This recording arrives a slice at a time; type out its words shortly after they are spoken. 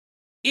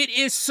It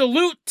is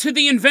Salute to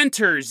the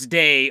Inventors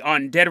Day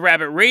on Dead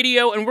Rabbit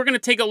Radio, and we're going to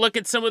take a look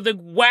at some of the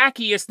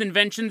wackiest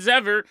inventions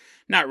ever.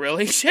 Not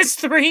really,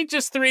 just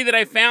three that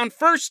I found.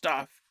 First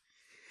off,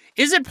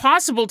 is it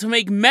possible to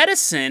make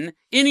medicine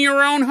in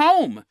your own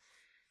home?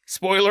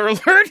 Spoiler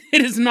alert,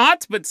 it is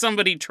not, but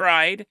somebody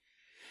tried.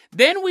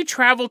 Then we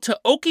travel to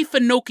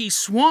Okefenokee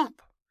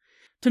Swamp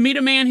to meet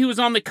a man who was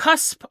on the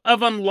cusp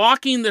of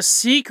unlocking the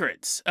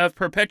secrets of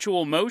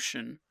perpetual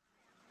motion.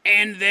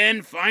 And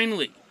then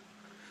finally,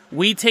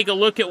 we take a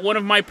look at one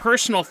of my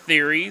personal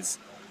theories.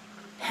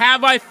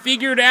 Have I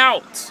figured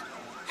out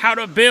how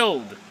to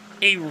build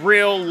a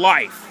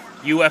real-life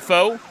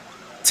UFO?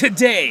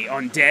 Today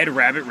on Dead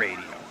Rabbit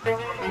Radio.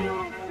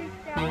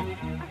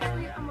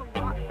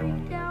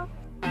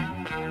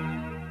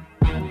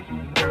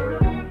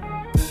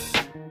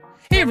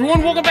 Hey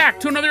everyone, welcome back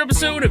to another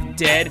episode of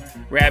Dead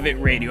Rabbit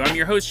Radio. I'm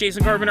your host,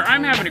 Jason Carpenter.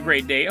 I'm having a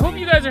great day. I hope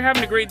you guys are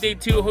having a great day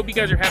too. I hope you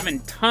guys are having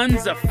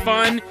tons of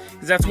fun,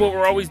 because that's what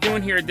we're always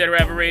doing here at Dead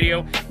Rabbit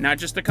Radio. Not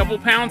just a couple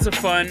pounds of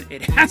fun,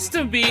 it has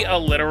to be a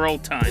literal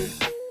ton.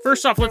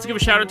 First off, let's give a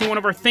shout out to one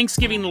of our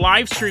Thanksgiving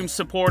live stream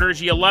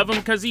supporters. You love him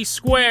because he's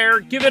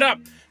square. Give it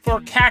up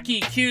for Khaki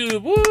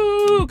Cube.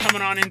 Woo!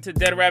 Coming on into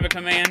Dead Rabbit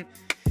Command.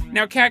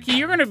 Now, Khaki,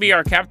 you're going to be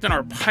our captain,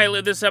 our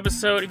pilot this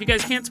episode. If you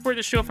guys can't support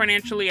the show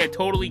financially, I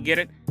totally get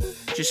it.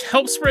 Just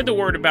help spread the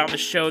word about the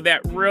show.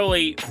 That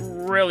really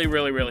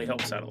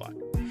helps out a lot.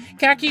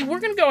 Khaki,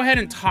 we're going to go ahead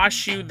and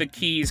toss you the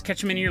keys,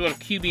 catch them in your little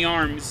QB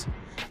arms,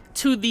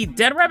 to the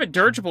Dead Rabbit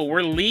Dirigible.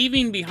 We're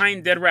leaving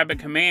behind Dead Rabbit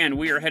Command.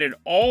 We are headed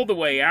all the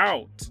way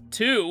out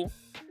to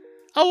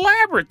a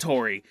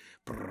laboratory.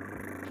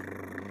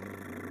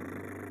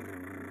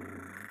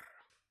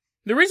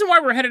 The reason why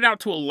we're headed out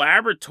to a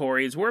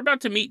laboratory is we're about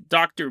to meet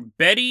Dr.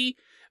 Betty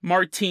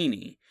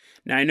Martini.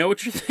 Now, I know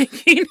what you're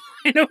thinking.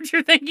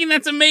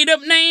 That's a made-up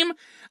name.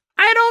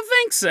 I don't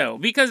think so,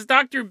 because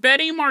Dr.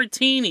 Betty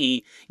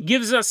Martini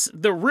gives us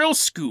the real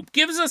scoop,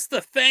 gives us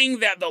the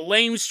thing that the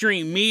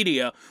lamestream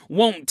media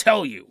won't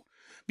tell you.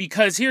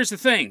 Because here's the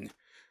thing.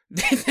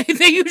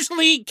 They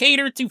usually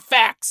cater to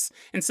facts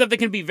and stuff that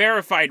can be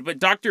verified, but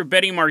Dr.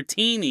 Betty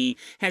Martini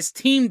has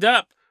teamed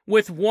up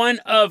with one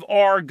of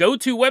our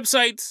go-to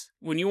websites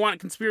when you want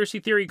conspiracy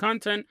theory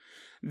content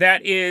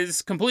that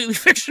is completely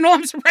fictional.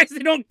 I'm surprised they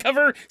don't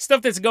cover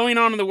stuff that's going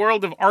on in the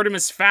world of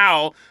Artemis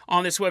Fowl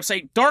on this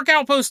website,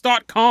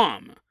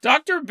 darkoutpost.com.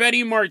 Dr.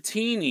 Betty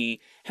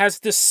Martini has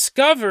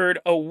discovered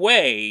a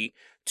way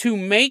to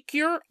make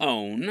your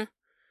own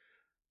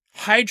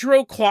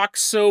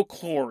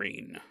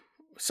hydrocloxochlorine.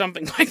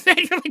 Something like that.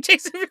 You're like,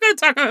 Jason, if you're going to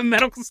talk about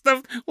medical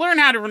stuff, learn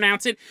how to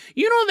pronounce it.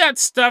 You know that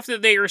stuff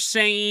that they are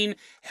saying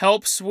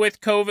helps with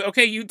COVID?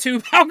 Okay,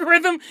 YouTube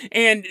algorithm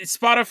and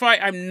Spotify,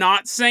 I'm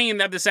not saying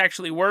that this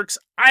actually works.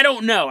 I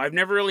don't know. I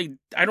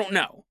don't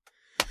know.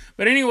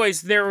 But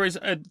anyways, there was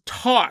a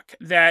talk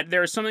that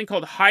there's something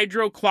called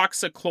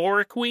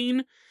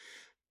hydrocloxochloroquine.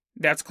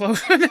 That's close.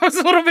 That was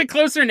a little bit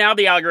closer. Now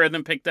the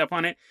algorithm picked up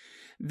on it.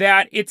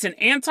 That it's an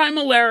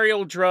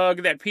anti-malarial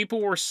drug that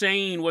people were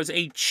saying was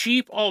a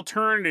cheap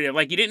alternative.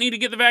 Like, you didn't need to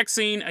get the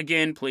vaccine.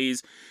 Again,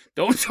 please,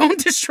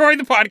 don't destroy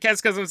the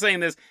podcast because I'm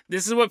saying this.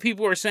 This is what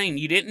people were saying.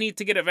 You didn't need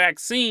to get a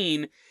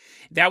vaccine.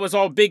 That was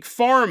all big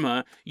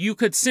pharma. You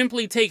could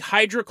simply take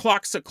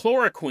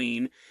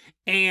hydrocloxochloroquine,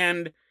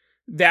 and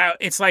that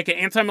it's like an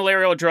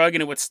anti-malarial drug,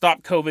 and it would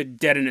stop COVID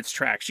dead in its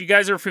tracks. You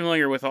guys are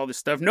familiar with all this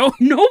stuff.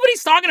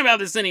 Nobody's talking about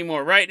this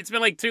anymore, right? It's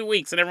been like 2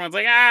 weeks, and everyone's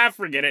like,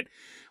 forget it.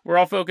 We're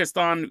all focused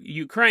on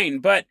Ukraine.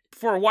 But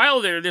for a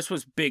while there, this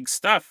was big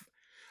stuff.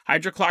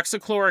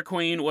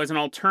 Hydrocloxochloroquine was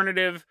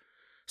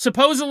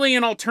supposedly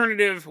an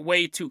alternative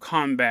way to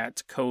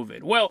combat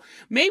COVID. Well,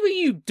 maybe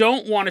you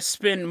don't want to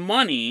spend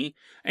money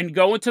and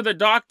go into the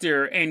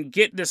doctor and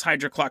get this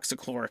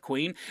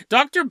hydrocloxochloroquine.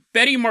 Dr.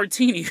 Betty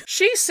Martini,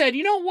 she said,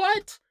 you know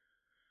what?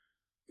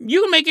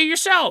 You can make it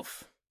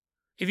yourself.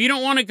 If you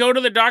don't want to go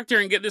to the doctor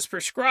and get this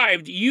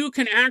prescribed, you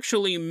can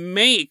actually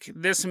make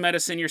this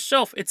medicine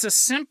yourself. It's a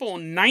simple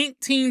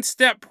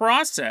 19-step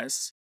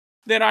process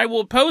that I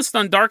will post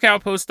on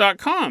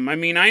darkoutpost.com. I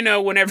mean, I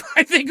know whenever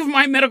I think of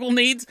my medical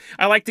needs,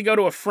 I like to go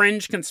to a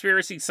fringe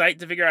conspiracy site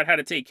to figure out how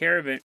to take care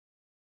of it.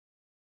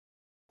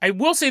 I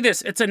will say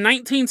this, it's a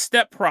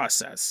 19-step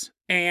process.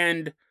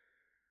 And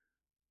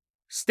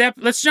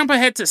let's jump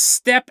ahead to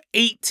step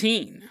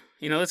 18.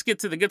 Let's get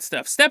to the good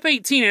stuff. Step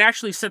 18, it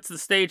actually sets the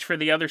stage for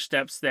the other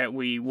steps that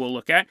we will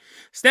look at.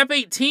 Step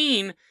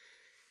 18,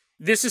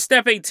 this is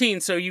step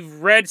 18, so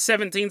you've read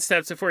 17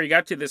 steps before you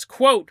got to this.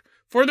 Quote,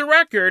 for the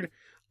record,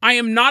 I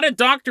am not a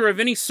doctor of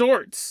any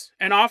sorts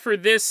and offer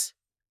this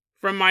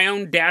from my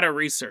own data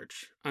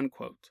research,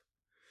 unquote.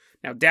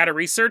 Now, data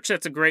research,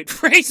 that's a great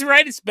phrase,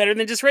 right? It's better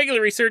than just regular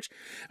research.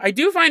 I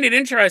do find it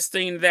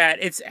interesting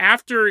that it's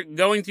after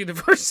going through the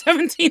first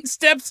 17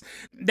 steps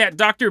that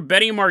Dr.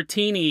 Betty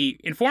Martini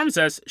informs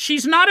us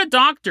she's not a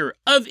doctor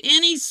of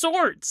any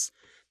sorts.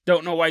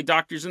 Don't know why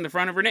doctor's in the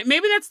front of her name.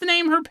 Maybe that's the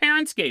name her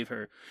parents gave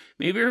her.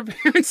 Maybe her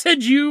parents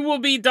said, you will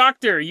be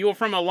doctor. You are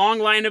from a long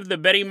line of the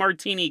Betty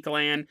Martini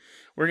clan.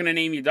 We're going to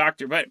name you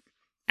doctor. But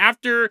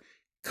after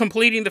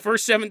completing the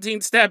first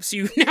 17 steps,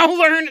 you now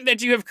learn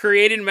that you have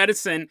created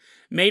medicine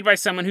made by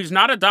someone who's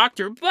not a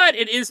doctor, but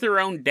it is their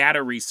own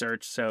data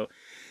research, so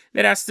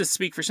that has to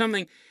speak for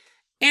something.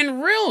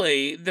 And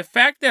really, the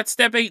fact that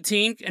step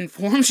 18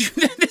 informs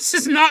you that this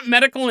is not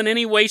medical in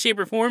any way, shape,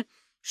 or form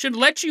should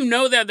let you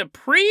know that the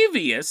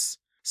previous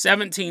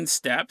 17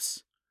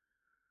 steps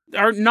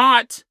are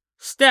not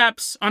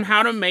steps on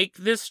how to make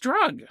this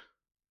drug.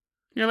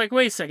 You're like,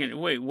 wait a second,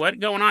 what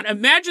going on?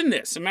 Imagine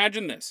this.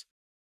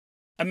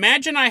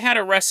 Imagine I had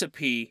a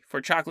recipe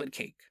for chocolate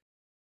cake.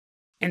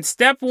 And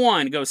step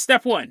 1 goes,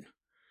 step 1.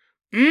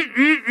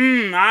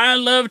 I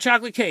love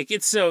chocolate cake.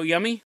 It's so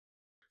yummy.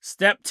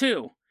 Step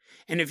 2.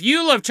 And if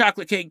you love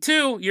chocolate cake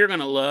too, you're going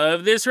to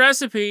love this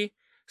recipe.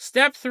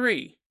 Step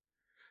 3.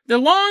 The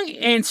long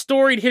and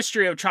storied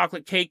history of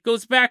chocolate cake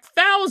goes back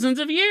thousands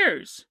of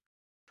years.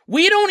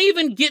 We don't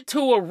even get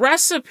to a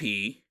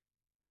recipe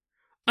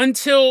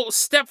until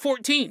step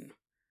 14.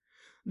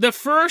 The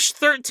first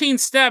 13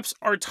 steps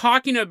are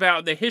talking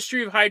about the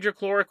history of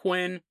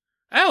hydrochloroquine.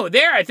 Oh,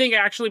 there, I think I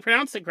actually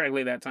pronounced it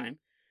correctly that time.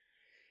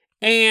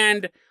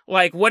 And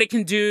like what it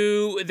can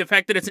do, the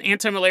fact that it's an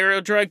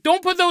anti-malarial drug.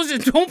 Don't put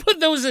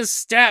those as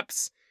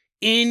steps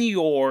in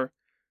your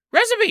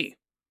recipe.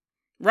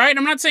 Right?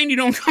 I'm not saying you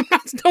don't.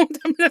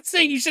 I'm not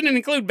saying you shouldn't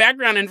include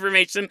background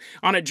information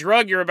on a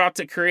drug you're about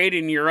to create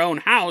in your own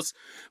house,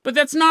 but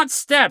that's not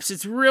steps.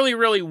 It's really,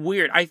 really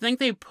weird. I think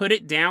they put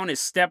it down as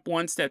step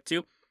 1, step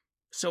 2,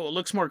 so it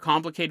looks more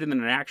complicated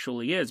than it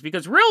actually is,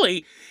 because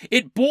really,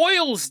 it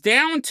boils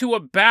down to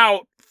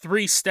about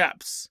 3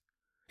 steps,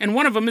 and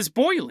one of them is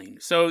boiling.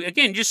 So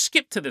again, just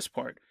skip to this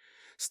part.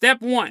 Step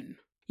 1,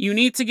 you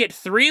need to get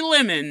 3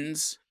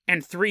 lemons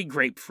and 3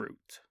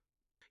 grapefruit.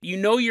 You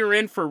know you're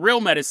in for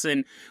real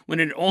medicine when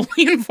it only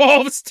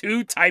involves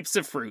 2 types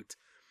of fruit.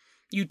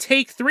 You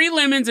take 3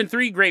 lemons and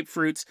 3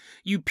 grapefruits,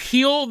 you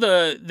peel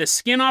the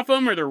skin off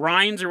them, or the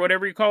rinds, or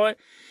whatever you call it,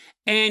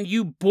 and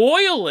you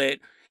boil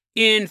it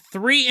in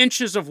 3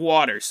 inches of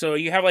water. So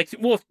you have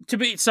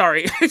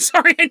sorry,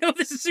 I know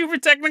this is super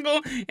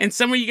technical, and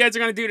some of you guys are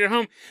going to do it at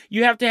home.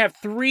 You have to have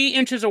 3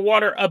 inches of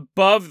water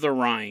above the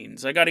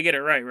rinds. I got to get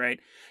it right?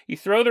 You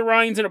throw the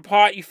rinds in a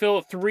pot, you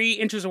fill 3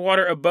 inches of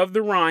water above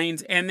the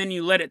rinds, and then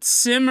you let it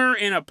simmer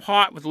in a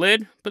pot with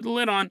lid, put the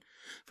lid on,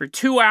 for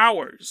 2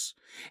 hours.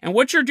 And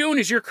what you're doing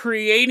is you're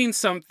creating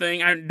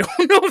something, I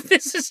don't know if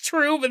this is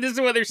true, but this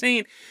is what they're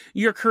saying.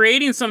 You're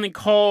creating something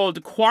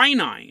called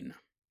quinine.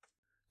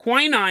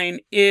 Quinine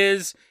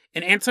is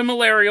an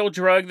anti-malarial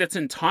drug that's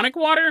in tonic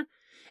water,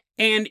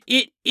 and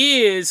it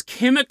is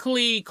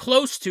chemically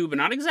close to, but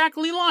not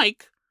exactly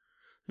like,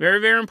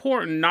 very, very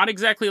important, not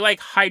exactly like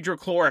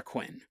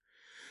hydrochloroquine.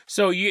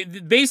 So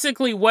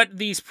basically what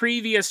these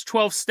previous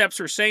 12 steps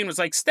were saying was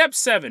like, step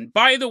 7,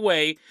 by the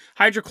way,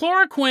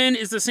 hydrochloroquine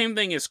is the same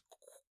thing as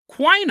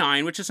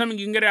quinine, which is something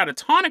you can get out of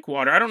tonic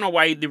water. I don't know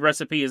why the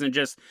recipe isn't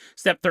just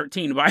step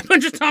 13, buy a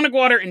bunch of tonic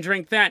water and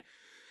drink that.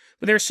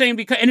 But they're saying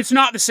and it's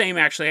not the same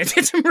actually. I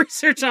did some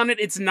research on it.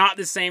 It's not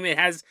the same. It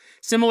has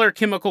similar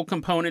chemical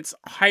components.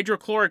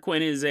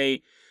 Hydrochloroquine is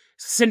a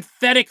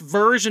synthetic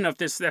version of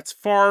this that's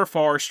far,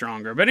 far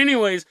stronger. But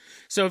anyways,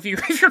 so if you're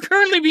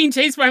currently being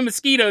chased by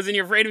mosquitoes and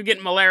you're afraid of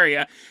getting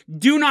malaria,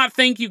 do not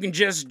think you can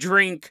just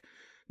drink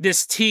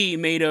this tea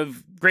made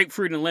of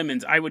grapefruit and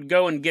lemons. I would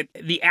go and get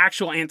the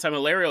actual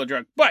anti-malarial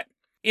drug. But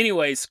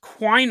anyways,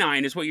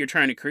 quinine is what you're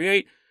trying to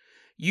create.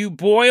 You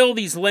boil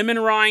these lemon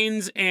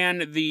rinds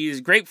and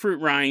these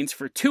grapefruit rinds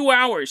for 2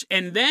 hours.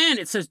 And then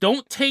it says,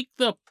 don't take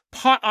the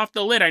pot off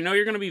the lid. I know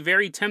you're going to be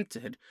very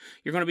tempted.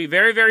 You're going to be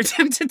very, very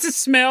tempted to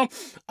smell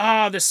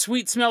the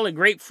sweet smell of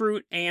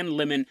grapefruit and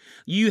lemon.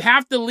 You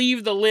have to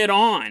leave the lid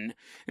on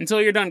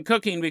until you're done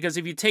cooking, because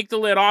if you take the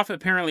lid off,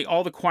 apparently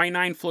all the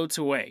quinine floats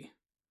away.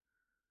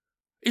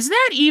 Is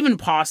that even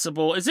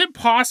possible? Is it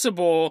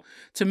possible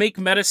to make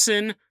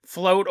medicine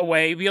float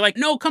away? Be like,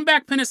 no, come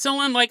back,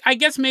 penicillin. Like, I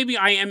guess maybe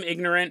I am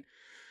ignorant.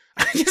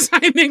 I guess I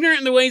am ignorant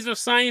in the ways of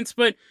science,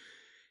 but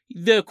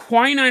the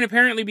quinine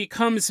apparently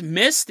becomes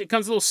mist. It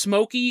becomes little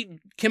smoky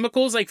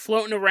chemicals like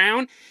floating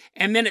around,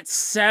 and then it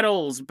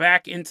settles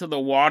back into the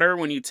water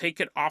when you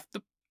take it off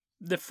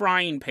the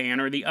frying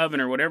pan or the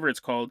oven or whatever it's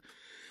called.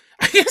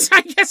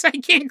 I guess I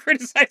can't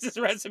criticize this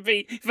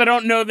recipe if I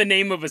don't know the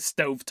name of a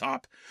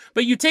stovetop.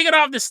 But you take it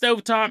off the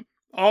stovetop,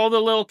 all the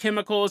little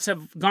chemicals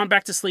have gone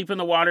back to sleep in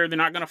the water. They're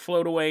not going to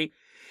float away.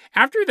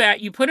 After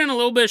that, you put in a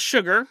little bit of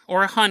sugar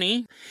or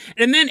honey,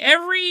 and then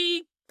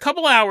every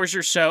couple hours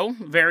or so,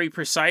 very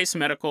precise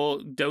medical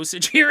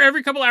dosage here,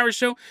 every couple hours or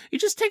so, you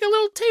just take a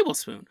little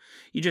tablespoon.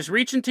 You just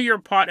reach into your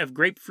pot of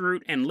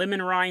grapefruit and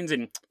lemon rinds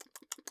and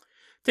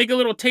take a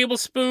little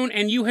tablespoon,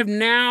 and you have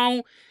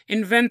now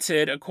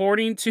invented,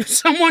 according to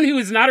someone who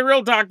is not a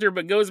real doctor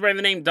but goes by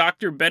the name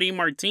Dr. Betty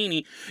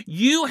Martini,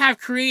 you have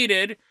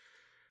created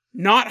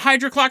not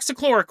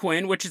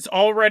hydroxychloroquine, which is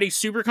already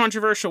super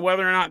controversial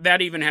whether or not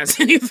that even has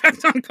any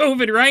effect on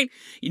COVID, right?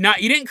 You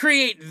didn't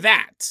create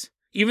that.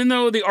 Even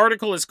though the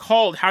article is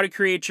called How to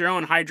Create Your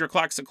Own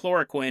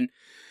Hydroxychloroquine,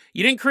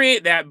 you didn't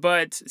create that,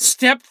 but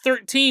step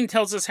 13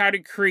 tells us how to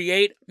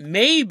create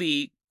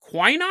maybe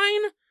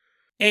quinine,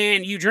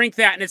 and you drink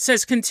that, and it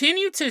says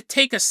continue to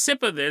take a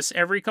sip of this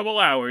every couple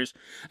hours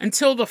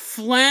until the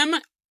phlegm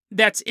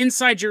that's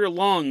inside your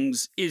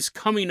lungs is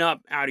coming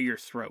up out of your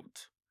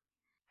throat.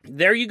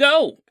 There you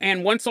go.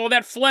 And once all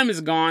that phlegm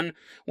is gone,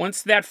 when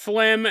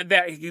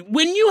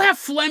you have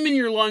phlegm in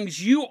your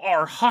lungs, you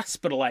are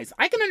hospitalized.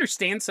 I can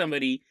understand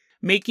somebody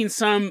making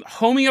some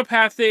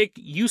homeopathic,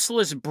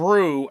 useless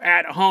brew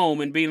at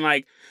home and being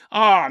like,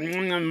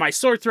 my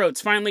sore throat's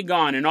finally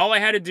gone, and all I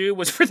had to do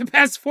was, for the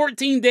past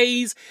 14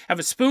 days, have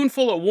a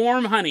spoonful of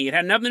warm honey. It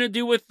had nothing to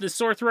do with the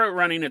sore throat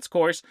running its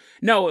course.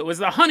 No, it was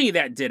the honey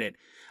that did it.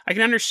 I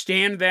can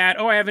understand that.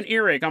 Oh, I have an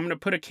earache. I'm going to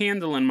put a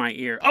candle in my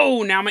ear.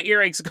 Oh, now my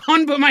earache's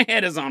gone, but my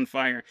head is on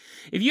fire.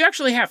 If you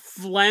actually have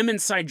phlegm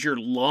inside your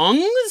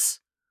lungs,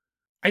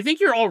 I think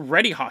you're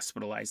already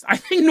hospitalized. I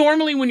think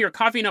normally when you're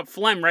coughing up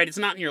phlegm, right, it's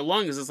not in your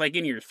lungs, it's like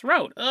in your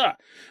throat. Ugh.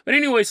 But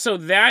anyway, so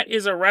that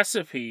is a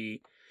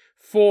recipe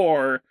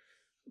for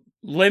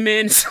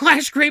lemon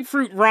 /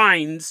 grapefruit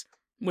rinds,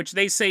 which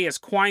they say is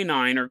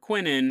quinine or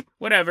quinin,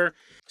 whatever.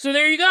 So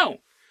there you go.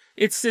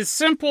 It's as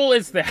simple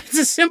as that. It's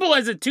as simple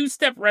as a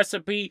 2-step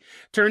recipe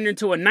turned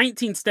into a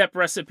 19-step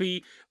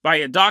recipe by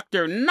a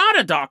doctor, not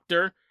a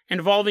doctor,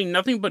 involving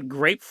nothing but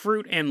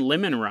grapefruit and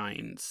lemon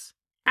rinds.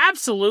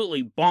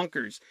 Absolutely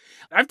bonkers.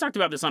 I've talked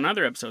about this on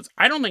other episodes.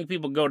 I don't think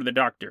people go to the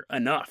doctor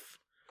enough.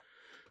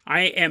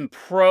 I am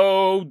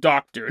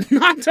pro-doctor,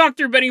 not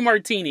Dr. Betty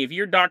Martini. If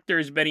your doctor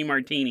is Betty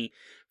Martini,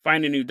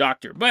 find a new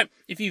doctor. But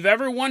if you've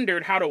ever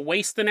wondered how to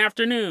waste an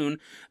afternoon,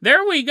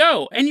 there we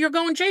go. And you're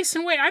going,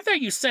 Jason, wait, I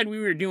thought you said we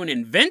were doing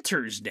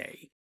Inventor's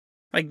Day.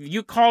 Like,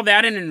 you call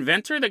that an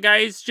inventor? The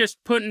guy's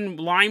just putting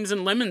limes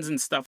and lemons and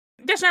stuff.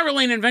 That's not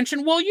really an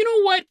invention. Well, you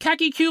know what,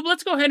 Khaki Cube?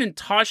 Let's go ahead and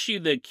toss you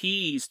the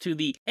keys to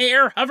the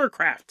air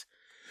hovercraft.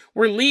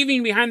 We're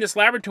leaving behind this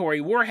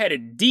laboratory. We're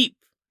headed deep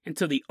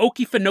into the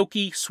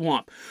Okefenokee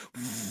Swamp.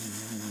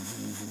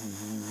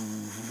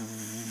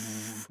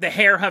 The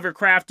hair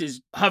hovercraft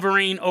is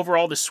hovering over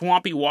all the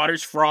swampy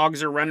waters.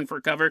 Frogs are running for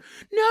cover.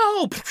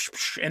 No!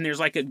 And there's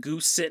like a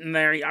goose sitting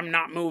there. I'm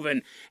not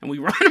moving. And we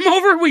run him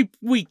over.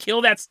 We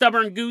kill that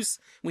stubborn goose.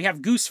 We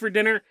have goose for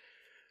dinner.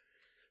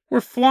 We're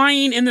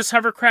flying in this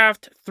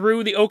hovercraft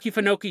through the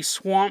Okefenokee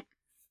Swamp.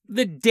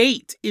 The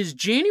date is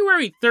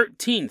January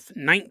 13th,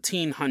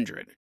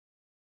 1900.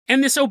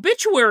 And this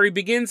obituary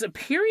begins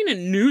appearing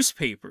in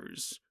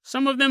newspapers.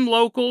 Some of them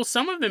local,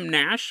 some of them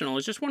national.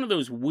 It's just one of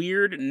those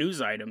weird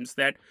news items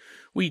that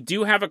we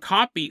do have a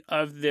copy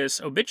of this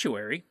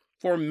obituary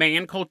for a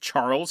man called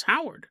Charles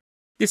Howard.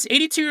 This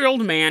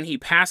 82-year-old man, he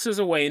passes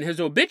away, and his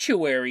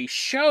obituary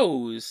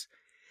shows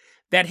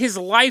that his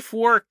life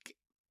work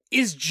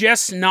is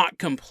just not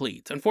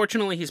complete.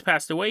 Unfortunately, he's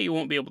passed away. You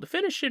won't be able to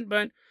finish it,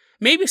 but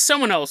maybe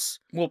someone else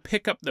will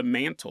pick up the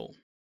mantle.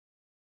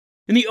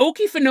 In the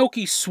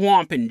Okefenokee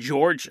Swamp in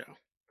Georgia,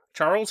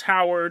 Charles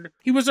Howard,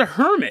 he was a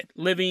hermit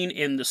living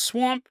in the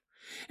swamp,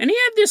 and he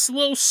had this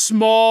little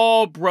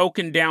small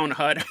broken down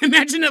hut.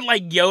 Imagine it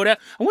like Yoda.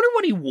 I wonder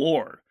what he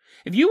wore.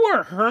 If you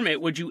were a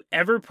hermit, would you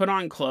ever put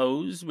on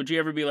clothes? Would you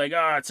ever be like,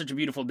 it's such a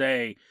beautiful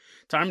day,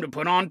 time to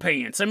put on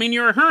pants? I mean,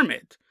 you're a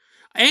hermit.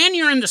 And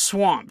you're in the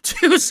swamp,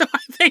 too, so I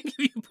think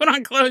if you put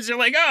on clothes, you're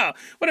like,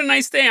 what a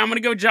nice day, I'm going to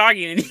go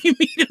jogging, and you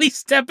immediately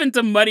step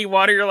into muddy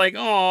water, you're like,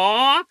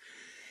 aww.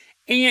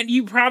 And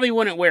you probably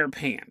wouldn't wear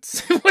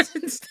pants. It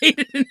wasn't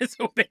stated in his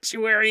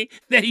obituary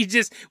that he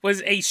just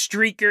was a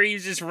streaker. He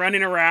was just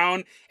running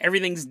around.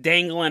 Everything's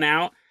dangling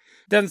out.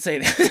 Doesn't say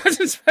that. It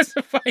doesn't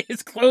specify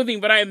his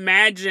clothing, but I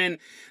imagine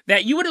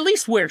that you would at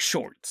least wear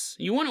shorts.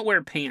 You wouldn't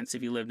wear pants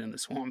if you lived in the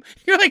swamp.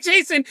 You're like,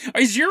 Jason,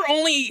 is your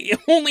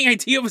only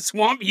idea of a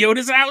swamp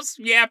Yoda's house?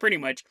 Yeah, pretty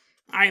much.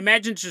 I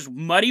imagine it's just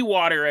muddy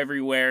water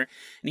everywhere,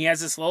 and he has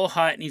this little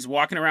hut, and he's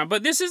walking around.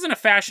 But this isn't a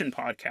fashion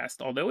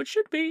podcast, although it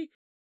should be.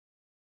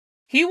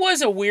 He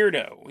was a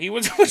weirdo. He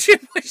was, which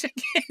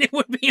again, it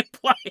would be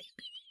implied.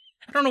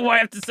 I don't know why I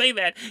have to say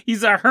that.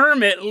 He's a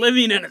hermit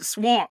living in a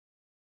swamp.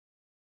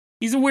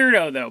 He's a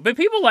weirdo, though. But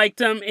people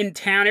liked him in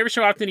town. Every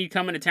so often he'd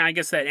come into town. I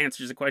guess that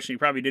answers the question. He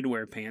probably did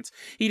wear pants.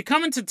 He'd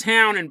come into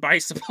town and buy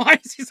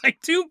supplies. He's like,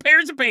 2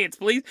 pairs of pants,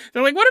 please.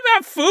 They're like, what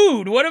about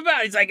food? What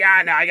about... He's like,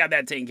 no, I got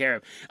that taken care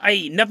of. I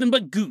eat nothing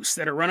but goose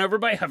that are run over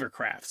by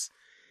hovercrafts.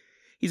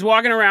 He's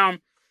walking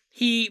around.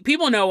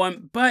 People know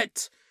him,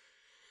 but...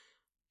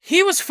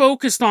 he was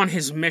focused on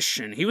his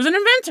mission. He was an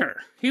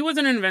inventor.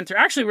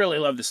 I actually really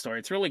love this story.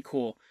 It's really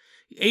cool.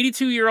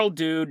 82-year-old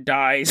dude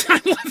dies. I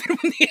love it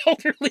when the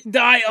elderly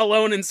die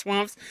alone in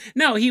swamps.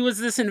 No, he was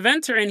this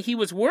inventor, and he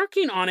was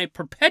working on a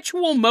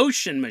perpetual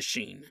motion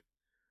machine.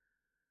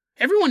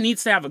 Everyone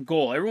needs to have a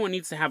goal. Everyone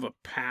needs to have a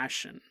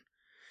passion.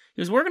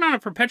 He was working on a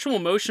perpetual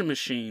motion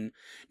machine.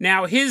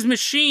 Now, his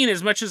machine,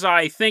 as much as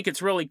I think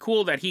it's really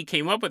cool that he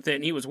came up with it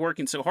and he was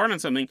working so hard on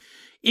something,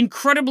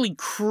 incredibly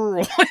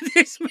cruel.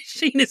 This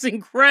machine is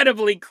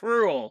incredibly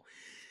cruel,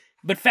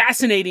 but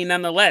fascinating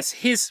nonetheless.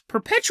 His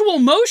perpetual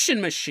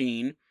motion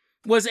machine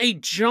was a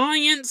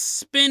giant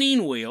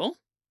spinning wheel,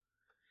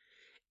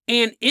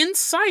 and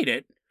inside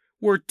it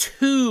were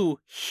 2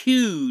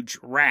 huge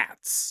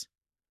rats.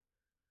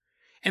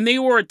 And they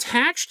were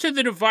attached to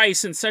the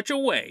device in such a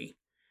way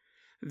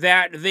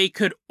that they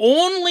could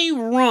only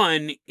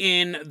run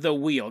in the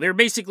wheel. They're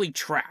basically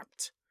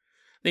trapped.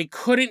 They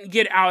couldn't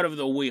get out of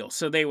the wheel.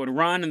 So they would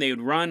run and they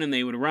would run and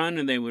they would run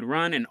and they would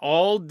run. And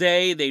all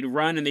day they'd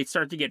run and they'd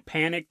start to get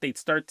panicked. They'd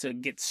start to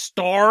get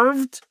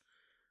starved.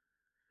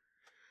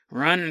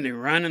 Run and they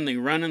run and they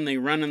run and they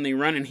run and they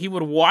run. And he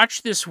would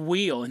watch this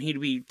wheel and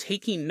he'd be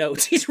taking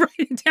notes. He's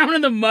writing down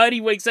in the mud.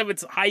 He wakes up,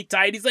 it's high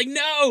tide. He's like,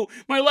 no,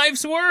 my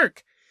life's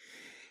work.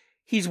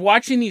 He's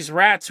watching these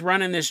rats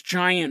run in this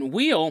giant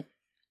wheel.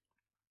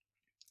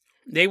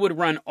 They would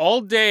run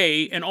all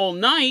day and all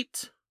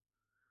night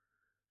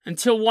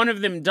until one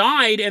of them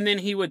died, and then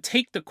he would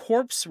take the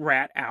corpse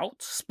rat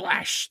out,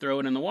 splash, throw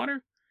it in the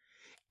water,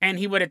 and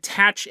he would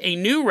attach a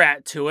new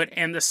rat to it,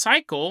 and the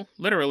cycle,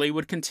 literally,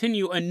 would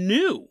continue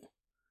anew,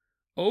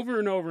 over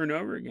and over and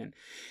over again.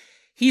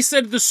 He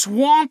said the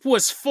swamp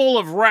was full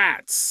of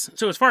rats,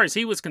 so as far as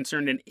he was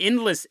concerned, an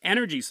endless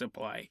energy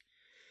supply.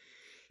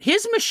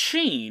 His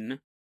machine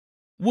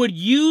would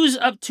use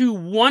up to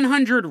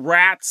 100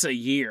 rats a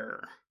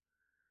year.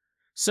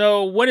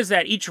 So what is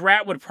that? Each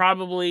rat would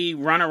probably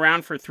run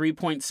around for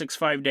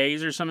 3.65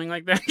 days or something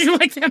like that. You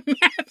like that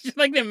math? You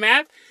like that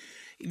math?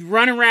 He'd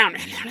run around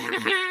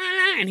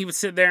and he would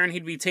sit there and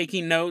he'd be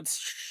taking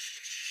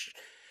notes.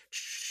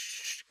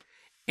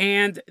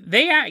 And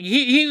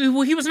he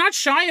was not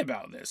shy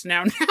about this.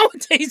 Now,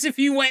 nowadays, if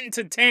you went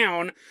into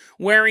town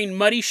wearing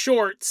muddy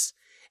shorts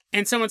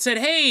and someone said,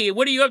 hey,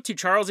 what are you up to,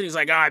 Charles? And he's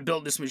like, I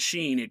built this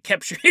machine. It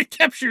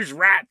captures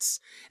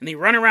rats. And they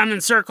run around in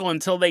a circle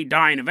until they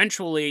die. And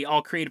eventually,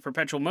 I'll create a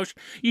perpetual motion.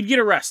 You'd get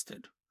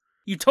arrested.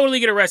 You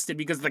totally get arrested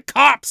because the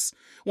cops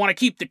want to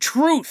keep the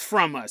truth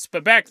from us.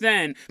 But back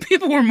then,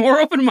 people were more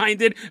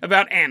open-minded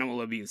about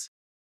animal abuse.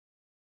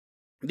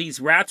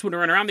 These rats would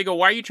run around. They go,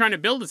 why are you trying to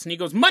build this? And he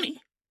goes, money.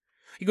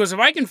 He goes, if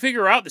I can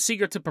figure out the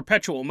secret to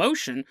perpetual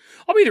motion,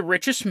 I'll be the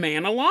richest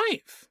man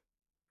alive.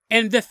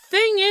 And the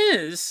thing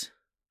is,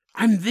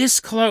 I'm this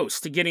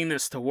close to getting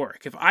this to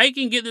work. If I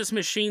can get this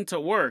machine to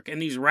work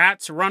and these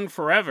rats run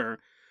forever,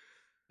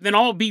 then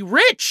I'll be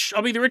rich.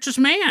 I'll be the richest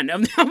man.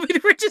 I'll be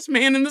the richest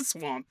man in the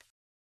swamp.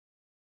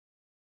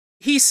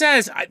 He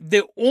says,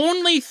 the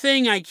only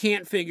thing I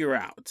can't figure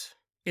out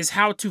is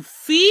how to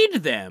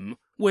feed them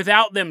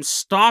without them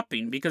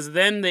stopping, because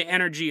then the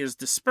energy is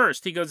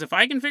dispersed. He goes, if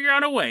I can figure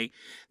out a way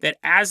that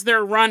as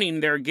they're running,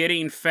 they're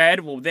getting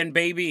fed, well, then,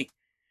 baby,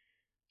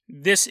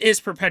 this is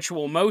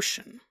perpetual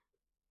motion.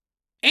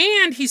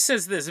 And he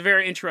says this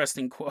very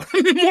interesting quote,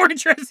 more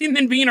interesting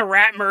than being a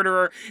rat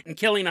murderer and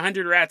killing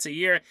 100 rats a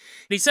year.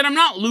 He said, I'm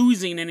not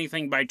losing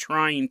anything by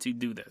trying to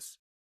do this.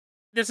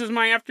 This is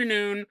my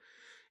afternoon.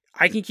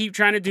 I can keep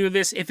trying to do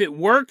this. If it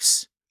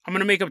works, I'm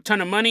going to make a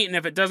ton of money. And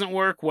if it doesn't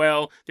work,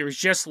 well, there's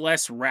just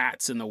less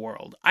rats in the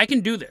world. I can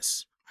do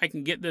this. I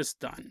can get this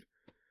done.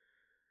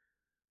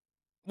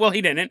 Well,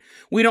 he didn't.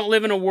 We don't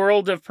live in a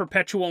world of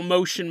perpetual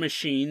motion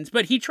machines,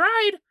 but he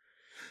tried.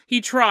 He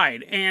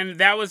tried, and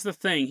that was the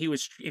thing.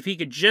 If he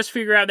could just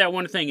figure out that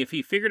one thing, if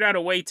he figured out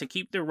a way to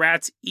keep the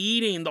rats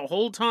eating the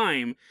whole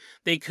time,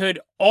 they could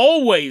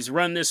always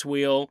run this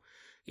wheel.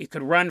 It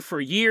could run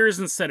for years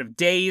instead of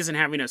days and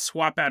having to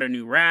swap out a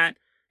new rat,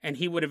 and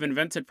he would have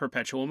invented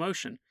perpetual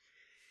motion.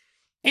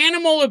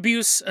 Animal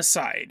abuse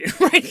aside,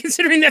 right?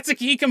 Considering that's a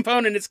key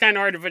component, it's kind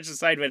of hard to push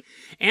aside, but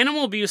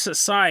animal abuse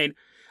aside,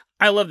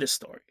 I love this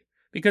story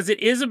because it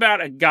is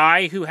about a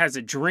guy who has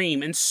a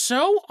dream, and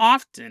so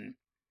often,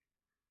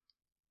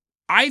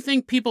 I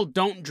think people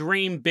don't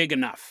dream big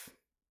enough.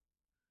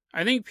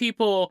 I think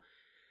a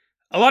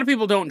lot of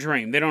people don't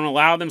dream. They don't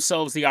allow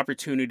themselves the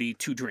opportunity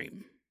to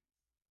dream.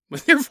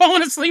 When they're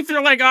falling asleep,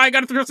 they're like, oh, I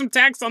gotta throw some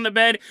tacks on the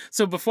bed,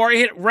 so before I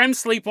hit REM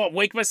sleep, I'll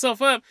wake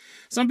myself up.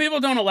 Some people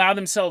don't allow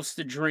themselves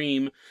to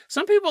dream.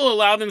 Some people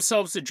allow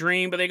themselves to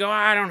dream, but they go,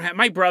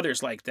 my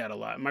brother's like that a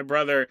lot. My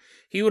brother,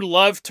 he would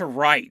love to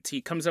write. He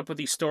comes up with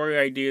these story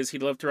ideas.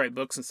 He'd love to write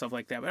books and stuff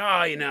like that. But,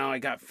 I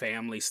got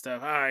family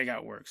stuff. I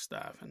got work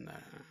stuff. And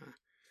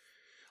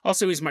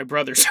also, he's my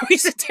brother, so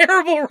he's a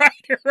terrible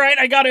writer, right?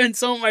 I gotta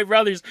insult my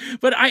brothers.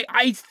 But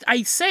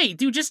I say,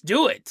 dude, just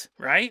do it,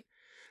 right?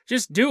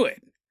 Just do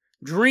it.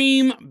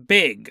 Dream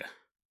big.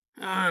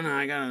 Oh, no,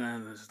 I gotta...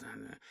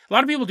 A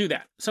lot of people do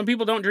that. Some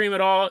people don't dream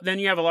at all. Then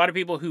you have a lot of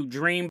people who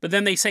dream, but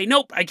then they say,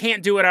 nope, I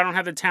can't do it. I don't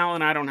have the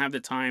talent. I don't have the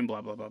time,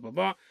 blah, blah, blah, blah,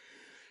 blah.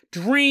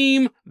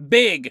 Dream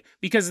big.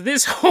 Because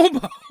this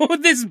hobo,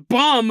 this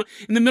bum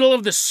in the middle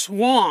of the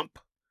swamp,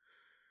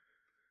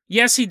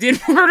 yes, he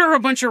did murder a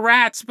bunch of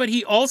rats, but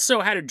he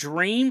also had a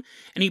dream,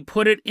 and he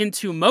put it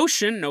into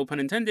motion, no pun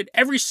intended,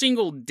 every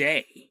single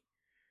day.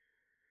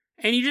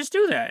 And you just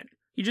do that.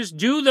 You just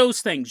do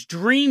those things.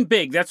 Dream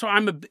big. That's why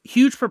I'm a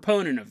huge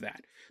proponent of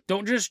that.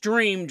 Don't just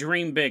dream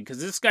big,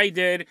 because this guy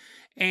did.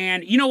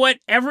 And you know what?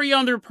 Every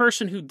other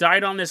person who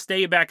died on this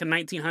day back in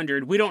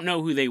 1900, we don't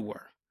know who they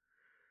were.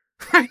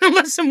 Right?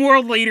 Unless some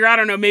world leader, I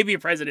don't know, maybe a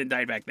president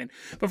died back then.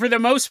 But for the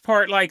most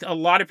part, like a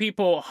lot of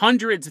people,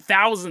 hundreds,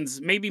 thousands,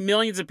 maybe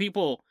millions of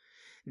people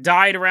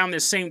died around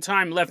this same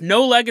time, left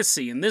no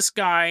legacy. And this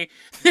guy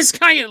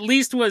at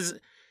least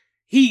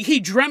He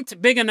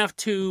dreamt big enough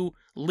to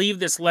leave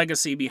this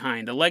legacy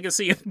behind, a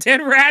legacy of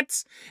dead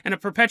rats and a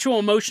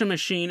perpetual motion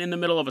machine in the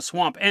middle of a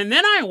swamp. And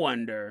then I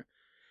wonder,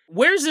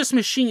 where's this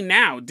machine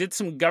now? Did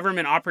some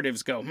government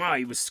operatives go, oh,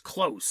 he was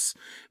close.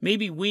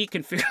 Maybe we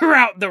can figure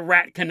out the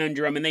rat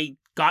conundrum, and they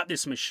got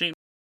this machine.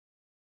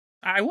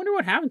 I wonder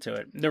what happened to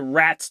it. The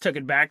rats took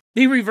it back.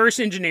 They reverse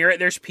engineer it.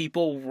 There's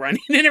people running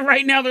in it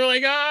right now. They're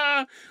like,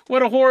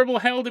 what a horrible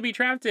hell to be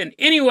trapped in.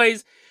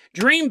 Anyways,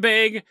 dream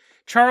big.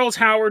 Charles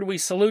Howard, we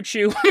salute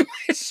you.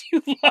 Unless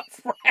you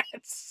love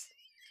rats.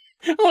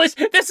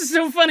 This is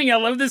so funny. I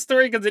love this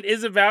story because it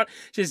is about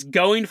just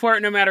going for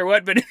it no matter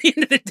what. But at the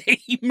end of the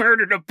day, he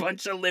murdered a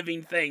bunch of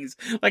living things.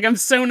 Like, I'm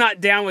so not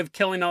down with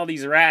killing all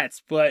these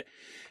rats. But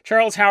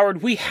Charles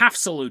Howard, we half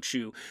salute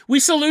you. We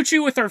salute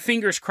you with our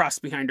fingers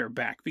crossed behind our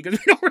back because we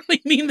don't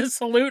really mean the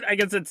salute. I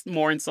guess it's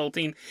more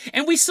insulting.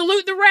 And we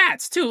salute the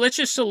rats, too. Let's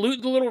just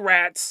salute the little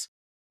rats.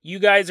 You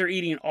guys are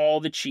eating all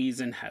the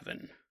cheese in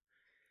heaven.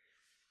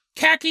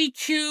 Khaki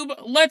Cube,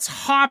 let's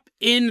hop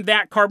in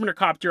that Carpenter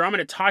copter. I'm going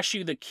to toss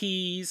you the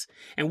keys,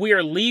 and we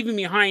are leaving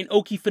behind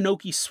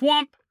Okefenokee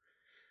Swamp.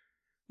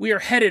 We are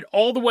headed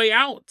all the way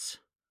out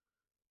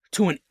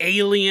to an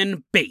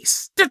alien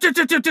base. I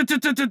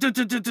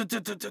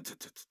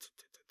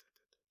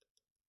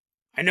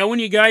know when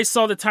you guys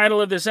saw the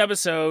title of this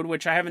episode,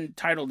 which I haven't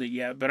titled it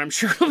yet, but I'm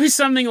sure it'll be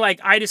something like,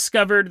 I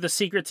discovered the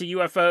secret to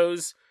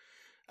UFOs.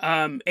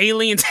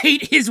 Aliens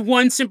hate his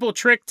one simple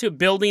trick to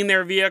building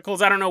their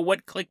vehicles. I don't know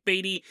what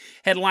clickbaity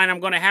headline I'm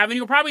going to have. And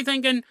you're probably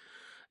thinking,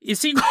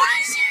 is he going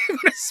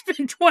to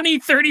spend 20,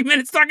 30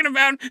 minutes talking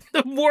about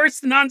the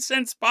worst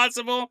nonsense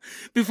possible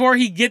before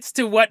he gets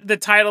to what the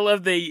title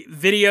of the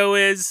video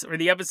is or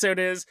the episode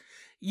is?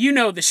 You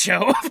know the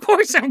show. Of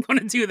course I'm going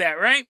to do that,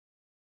 right?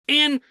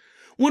 And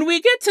when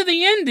we get to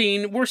the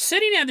ending, we're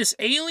sitting at this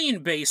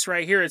alien base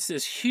right here. It's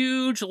this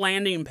huge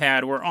landing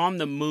pad. We're on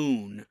the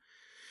moon.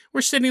 We're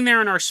sitting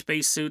there in our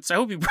spacesuits. I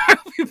hope you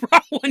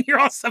brought one.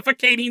 You're all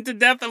suffocating to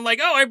death. I'm like,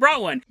 oh, I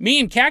brought one. Me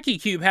and Khaki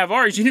Cube have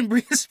ours. You didn't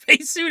bring a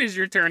spacesuit as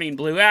you're turning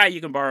blue.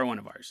 You can borrow one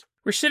of ours.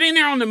 We're sitting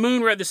there on the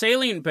moon. We're at this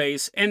alien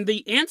base. And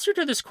the answer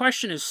to this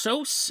question is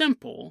so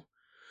simple.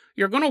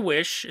 You're going to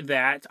wish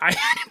that I'd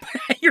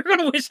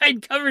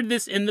covered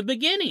this in the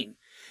beginning.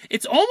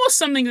 It's almost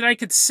something that I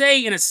could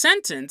say in a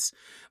sentence.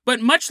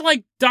 But much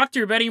like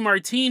Dr. Betty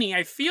Martini,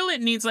 I feel it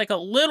needs like a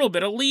little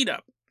bit of lead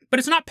up. But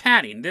it's not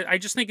padding. I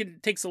just think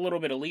it takes a little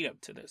bit of lead up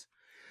to this.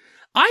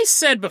 I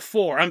said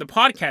before on the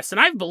podcast,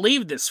 and I've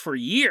believed this for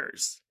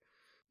years,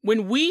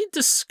 when we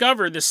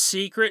discover the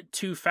secret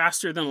to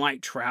faster than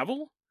light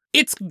travel,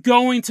 it's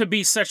going to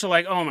be such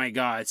a oh my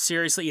God,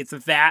 seriously, it's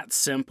that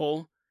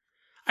simple.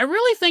 I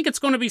really think it's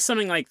going to be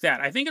something like that.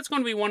 I think it's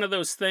going to be one of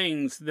those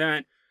things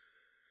that,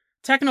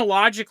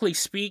 technologically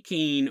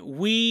speaking,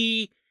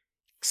 we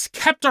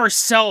kept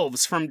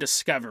ourselves from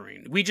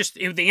discovering.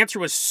 The answer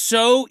was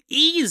so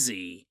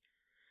easy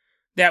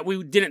that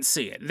we didn't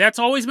see it. That's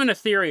always been a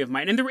theory of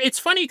mine. And it's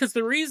funny because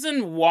the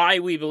reason why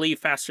we believe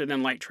faster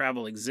than light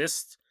travel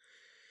exists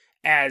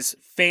as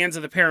fans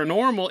of the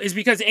paranormal is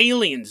because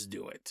aliens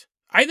do it.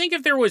 I think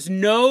if there was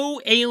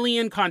no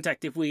alien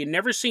contact, if we had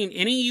never seen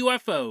any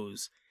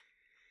UFOs,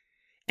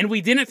 and we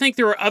didn't think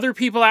there were other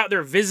people out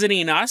there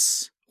visiting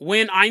us,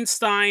 when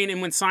Einstein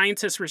and when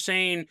scientists were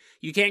saying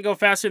you can't go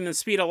faster than the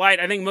speed of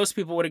light, I think most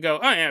people would go,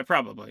 oh yeah,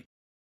 probably.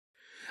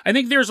 I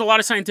think there's a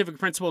lot of scientific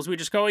principles we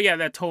just go, oh yeah,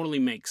 that totally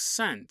makes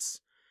sense.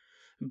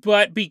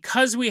 But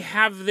because we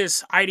have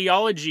this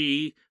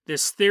ideology,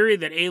 this theory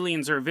that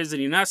aliens are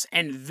visiting us,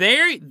 and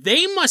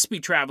they must be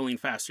traveling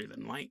faster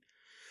than light,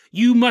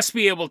 you must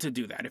be able to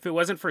do that. If it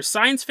wasn't for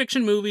science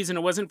fiction movies and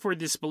it wasn't for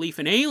this belief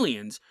in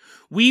aliens,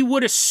 we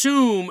would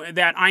assume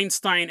that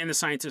Einstein and the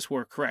scientists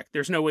were correct.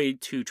 There's no way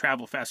to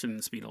travel faster than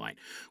the speed of light.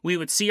 We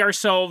would see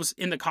ourselves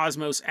in the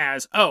cosmos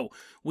as, it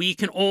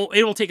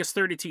will take us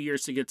 32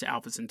 years to get to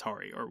Alpha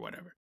Centauri or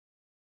whatever.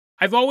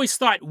 I've always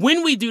thought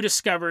when we do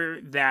discover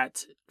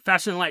that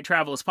faster than light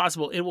travel is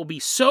possible, it will be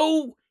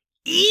so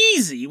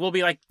easy. We'll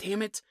be like,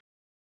 damn it,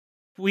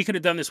 we could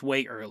have done this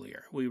way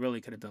earlier. We really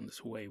could have done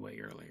this way, way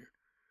earlier.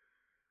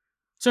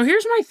 So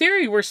here's my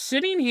theory. We're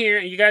sitting here,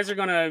 and you guys are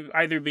going to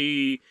either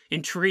be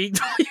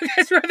intrigued, or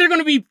you're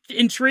going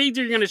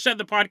to shut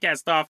the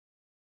podcast off.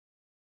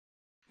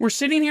 We're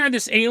sitting here at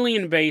this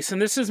alien base,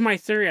 and this is my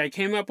theory I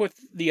came up with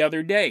the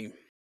other day.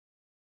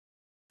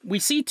 We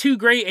see two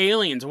gray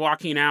aliens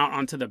walking out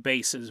onto the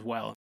base as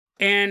well.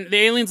 And the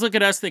aliens look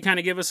at us, they kind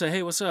of give us a,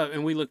 hey, what's up?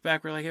 And we look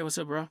back, we're like, hey, what's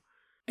up, bro?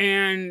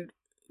 And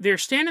they're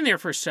standing there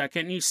for a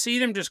second, and you see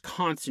them just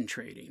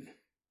concentrating.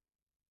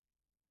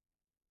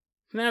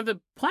 Now, the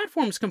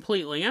platform's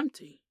completely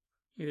empty.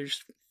 They're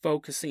just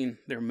focusing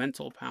their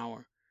mental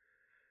power.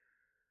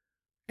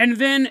 And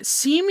then,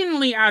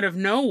 seemingly out of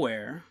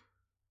nowhere,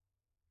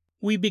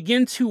 we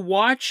begin to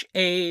watch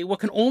what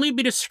can only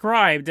be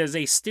described as a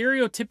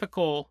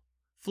stereotypical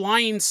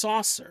flying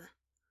saucer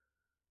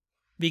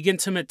begin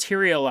to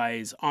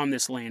materialize on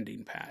this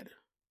landing pad.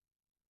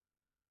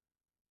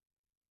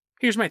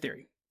 Here's my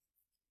theory.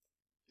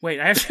 Wait,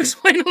 I have to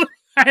explain a little.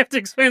 I have to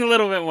explain a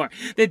little bit more.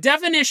 The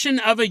definition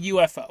of a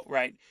UFO,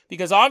 right?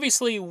 Because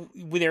obviously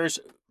there's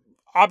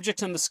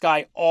objects in the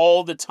sky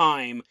all the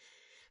time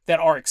that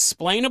are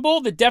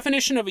explainable. The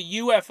definition of a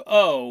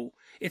UFO,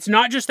 it's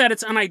not just that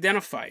it's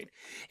unidentified.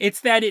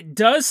 It's that it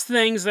does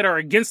things that are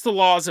against the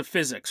laws of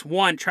physics.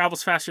 One,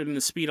 travels faster than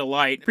the speed of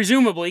light,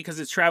 presumably because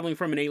it's traveling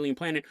from an alien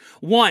planet.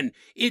 One,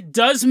 it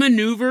does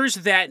maneuvers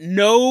that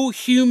no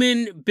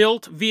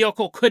human-built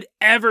vehicle could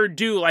ever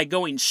do, like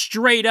going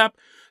straight up,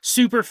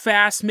 super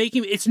fast,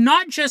 it's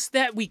not just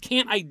that we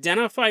can't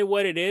identify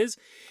what it is.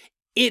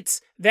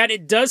 It's that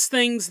it does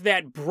things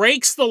that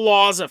breaks the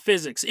laws of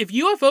physics. If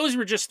UFOs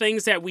were just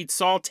things that we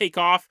saw take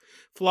off,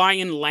 fly,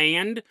 and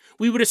land,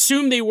 we would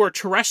assume they were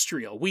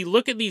terrestrial. We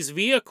look at these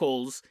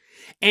vehicles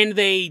and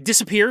they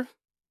disappear,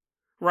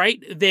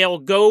 right? They'll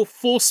go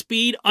full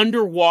speed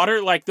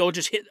underwater, like they'll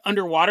just hit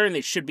underwater and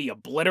they should be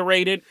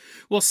obliterated.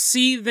 We'll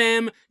see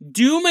them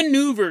do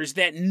maneuvers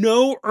that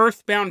no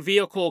earthbound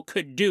vehicle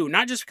could do,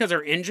 not just because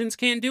our engines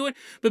can't do it,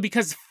 but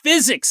because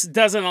physics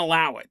doesn't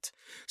allow it.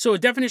 So a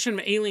definition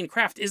of alien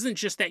craft isn't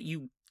just that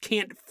you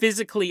can't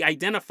physically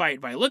identify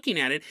it by looking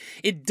at it.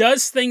 It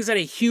does things that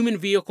a human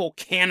vehicle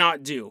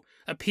cannot do.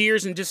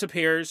 Appears and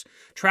disappears,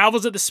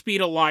 travels at the speed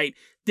of light,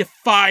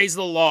 defies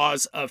the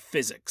laws of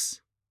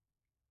physics.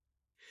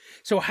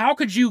 So how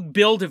could you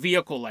build a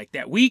vehicle like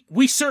that?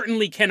 We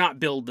certainly cannot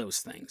build those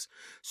things.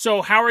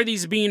 So how are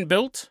these being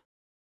built?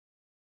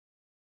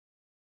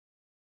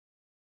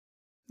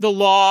 The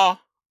law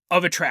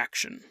of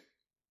attraction.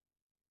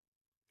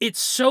 It's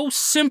so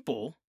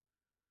simple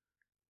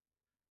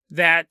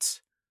that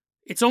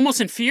it's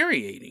almost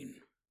infuriating.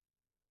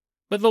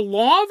 But the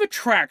law of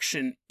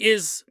attraction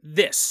is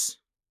this.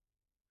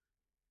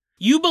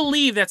 You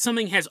believe that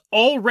something has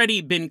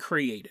already been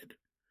created.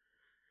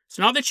 It's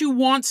not that you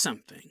want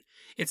something.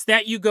 It's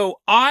that you go,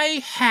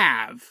 I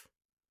have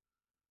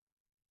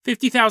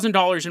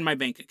 $50,000 in my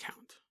bank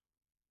account.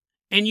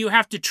 And you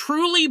have to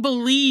truly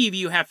believe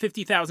you have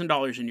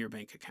 $50,000 in your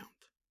bank account.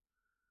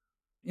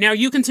 Now,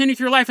 you continue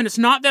through your life, and it's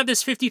not that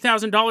this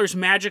 $50,000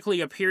 magically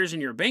appears in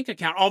your bank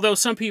account, although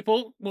some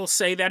people will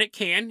say that it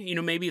can.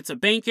 Maybe it's a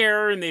bank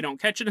error and they don't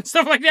catch it and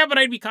stuff like that, but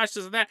I'd be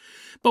cautious of that.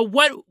 But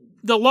what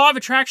the law of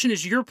attraction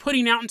is, you're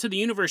putting out into the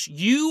universe,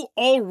 you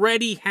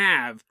already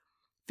have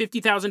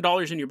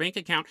 $50,000 in your bank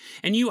account,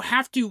 and you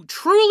have to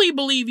truly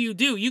believe you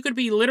do. You could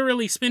be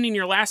literally spending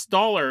your last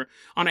dollar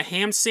on a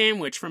ham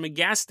sandwich from a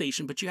gas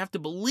station, but you have to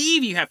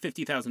believe you have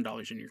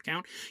 $50,000 in your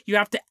account. You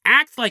have to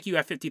act like you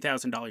have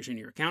 $50,000 in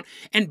your account,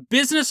 and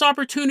business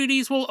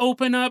opportunities will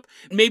open up.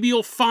 Maybe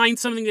you'll find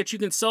something that you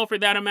can sell for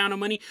that amount of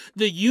money.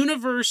 The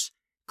universe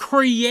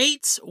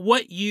creates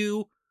what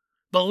you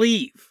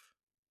believe.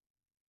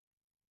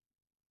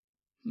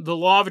 The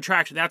law of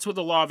attraction, that's what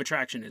the law of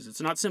attraction is.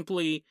 It's not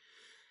simply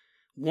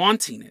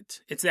wanting it.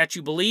 It's that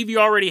you believe you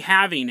already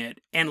having it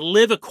and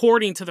live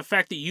according to the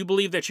fact that you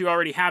believe that you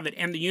already have it.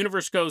 And the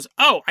universe goes,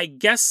 oh, I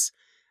guess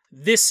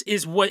this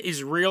is what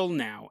is real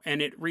now.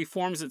 And it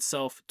reforms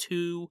itself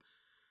to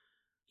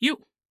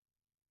you.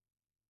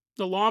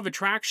 The law of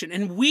attraction.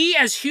 And we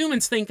as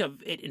humans think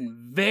of it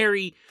in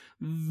very,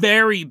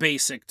 very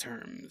basic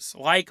terms.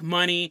 Like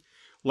money,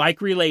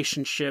 like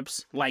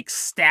relationships, like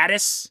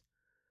status.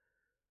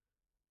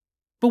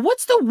 But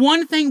what's the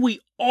one thing we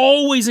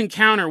always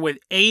encounter with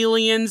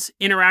aliens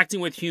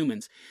interacting with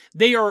humans?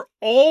 They are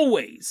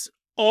always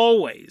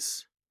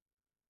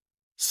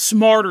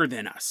smarter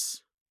than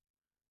us.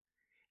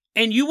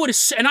 And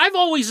I've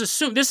always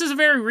assumed, this is a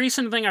very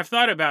recent thing I've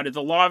thought about it,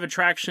 the law of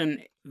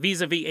attraction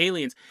vis-a-vis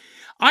aliens.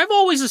 I've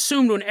always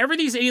assumed whenever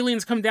these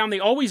aliens come down,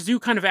 they always do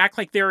kind of act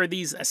like there are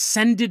these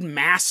ascended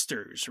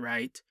masters,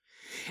 right?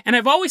 And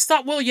I've always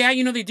thought, well, yeah,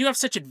 they do have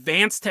such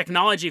advanced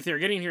technology if they're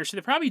getting here, so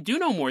they probably do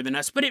know more than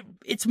us. But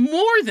it's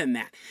more than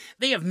that.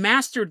 They have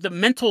mastered the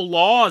mental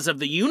laws of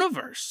the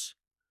universe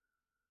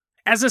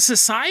as a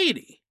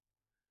society.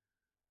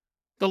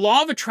 The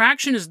law of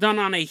attraction is done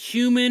on a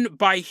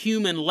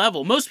human-by-human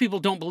level. Most people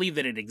don't believe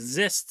that it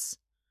exists.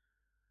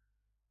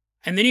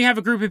 And then you have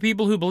a group of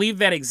people who believe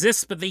that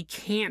exists, but they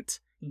can't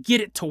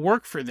get it to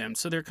work for them,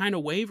 so they're kind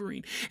of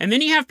wavering. And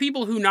then you have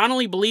people who not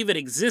only believe it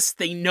exists,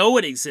 they know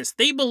it exists.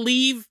 They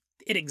believe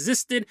it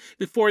existed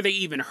before they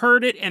even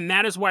heard it, and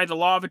that is why the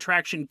law of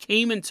attraction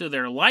came into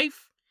their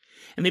life,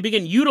 and they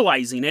begin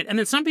utilizing it, and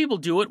then some people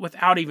do it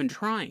without even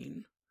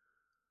trying.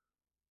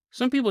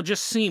 Some people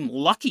just seem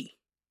lucky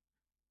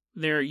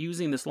they're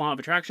using this law of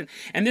attraction.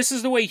 And this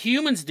is the way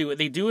humans do it.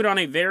 They do it on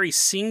a very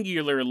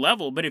singular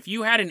level, but if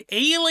you had an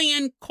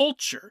alien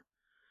culture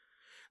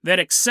that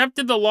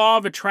accepted the law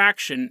of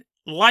attraction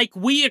like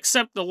we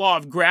accept the law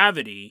of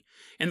gravity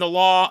and the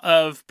law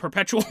of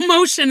perpetual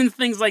motion and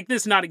things like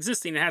this not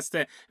existing. It has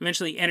to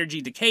eventually energy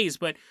decays,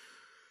 but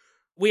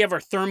we have our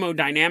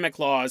thermodynamic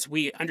laws.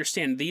 We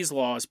understand these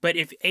laws. But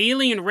if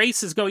alien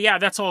races go, yeah,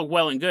 that's all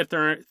well and good,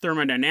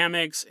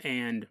 thermodynamics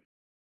and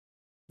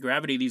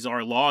gravity, these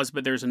are laws,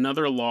 but there's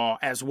another law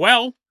as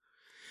well,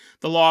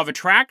 the law of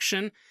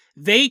attraction.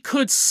 They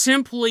could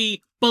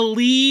simply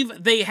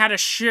believe they had a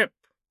ship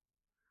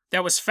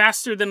that was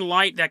faster than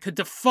light, that could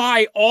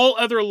defy all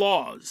other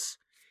laws,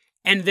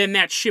 and then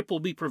that ship will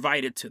be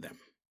provided to them.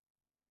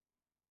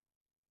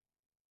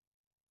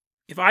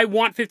 If I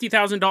want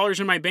 $50,000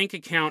 in my bank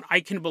account, I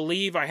can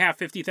believe I have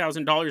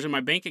 $50,000 in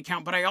my bank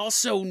account, but I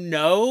also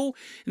know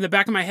in the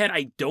back of my head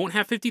I don't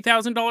have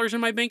 $50,000 in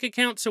my bank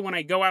account, so when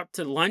I go out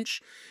to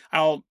lunch,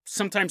 I'll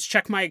sometimes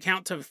check my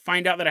account to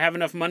find out that I have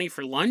enough money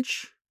for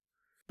lunch.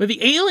 But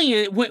the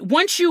alien,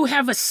 once you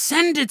have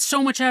ascended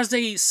so much as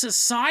a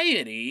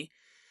society,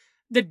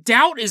 the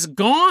doubt is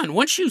gone.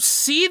 Once you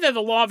see that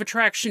the law of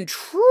attraction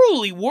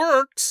truly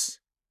works,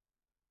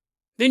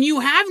 then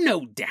you have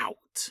no doubt.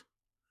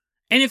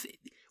 And if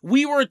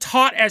we were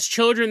taught as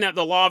children that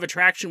the law of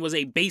attraction was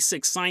a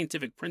basic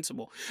scientific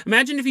principle,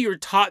 imagine if you were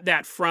taught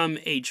that from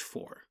age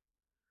 4.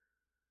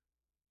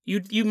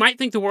 You might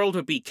think the world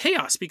would be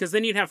chaos, because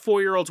then you'd have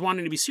 4-year-olds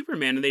wanting to be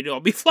Superman and they'd all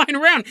be flying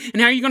around.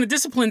 And how are you going to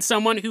discipline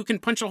someone who can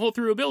punch a hole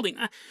through a building?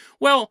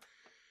 Well,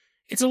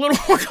 it's a little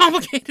more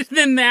complicated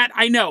than that,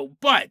 I know.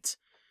 But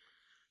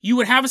you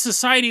would have a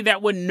society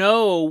that would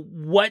know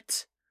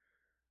what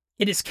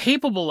it is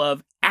capable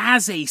of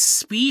as a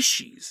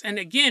species. And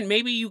again,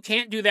 maybe you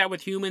can't do that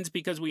with humans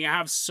because we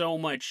have so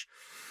much.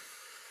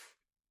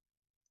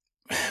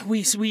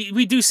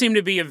 We do seem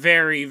to be a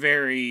very,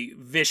 very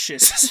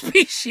vicious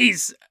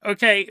species.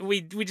 Okay,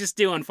 we just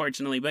do,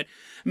 unfortunately. But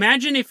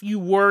imagine if you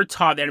were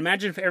taught that.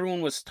 Imagine if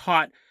everyone was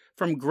taught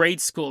from grade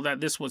school that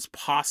this was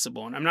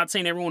possible. And I'm not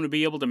saying everyone would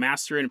be able to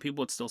master it and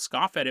people would still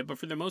scoff at it, but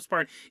for the most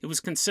part, it was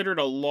considered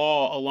a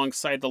law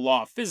alongside the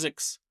law of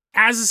physics.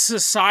 As a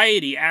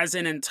society, as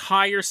an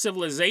entire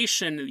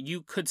civilization,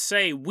 you could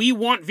say, we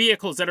want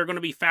vehicles that are going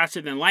to be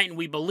faster than light, and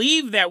we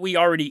believe that we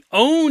already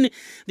own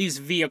these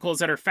vehicles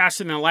that are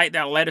faster than light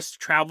that let us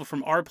travel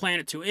from our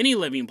planet to any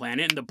living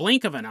planet in the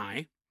blink of an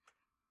eye.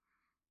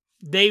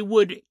 They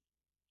would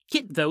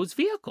get those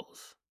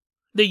vehicles.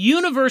 The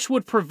universe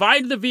would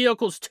provide the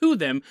vehicles to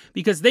them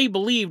because they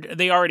believed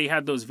they already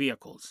had those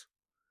vehicles.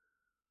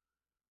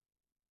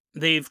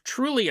 They've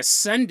truly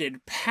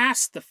ascended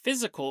past the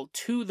physical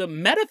to the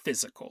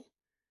metaphysical,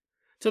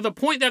 to the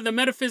point that the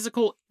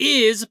metaphysical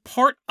is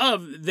part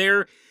of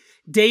their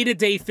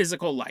day-to-day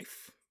physical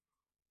life.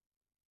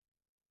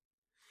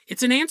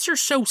 It's an answer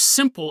so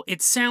simple,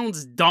 it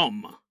sounds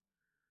dumb.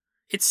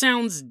 It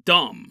sounds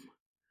dumb,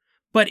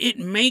 but it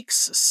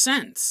makes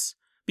sense.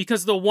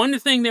 Because the one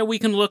thing that we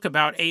can look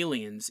about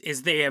aliens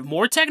is they have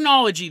more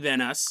technology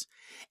than us,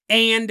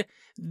 and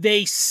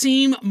they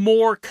seem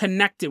more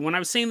connected. When I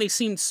was saying they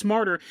seem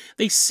smarter,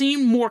 they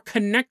seem more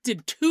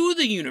connected to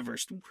the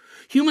universe.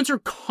 Humans are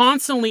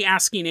constantly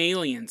asking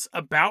aliens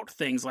about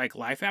things like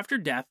life after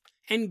death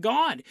and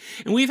God.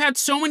 And we've had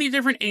so many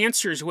different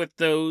answers with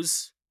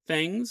those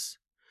things.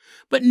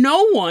 But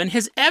no one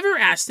has ever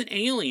asked an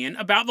alien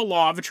about the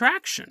law of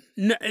attraction.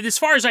 No, as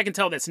far as I can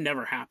tell, that's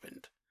never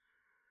happened.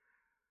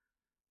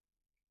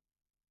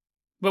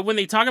 But when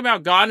they talk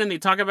about God and they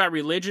talk about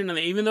religion, and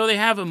even though they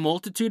have a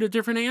multitude of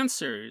different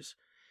answers,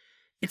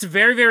 it's a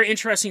very, very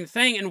interesting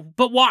thing.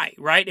 But why,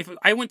 right? If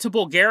I went to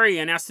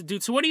Bulgaria and asked the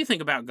dude, so what do you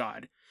think about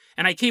God?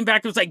 And I came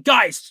back and was like,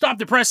 guys, stop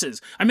the presses.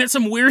 I met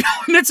some weird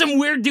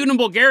dude in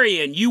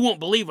Bulgaria, and you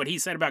won't believe what he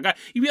said about God.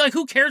 You'd be like,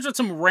 who cares what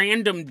some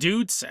random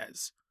dude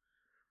says?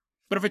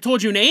 But if I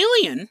told you an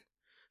alien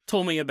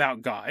told me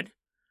about God,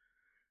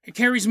 it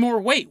carries more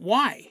weight.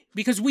 Why?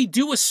 Because we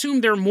do assume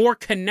they're more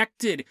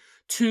connected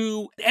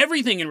to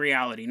everything in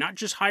reality, not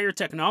just higher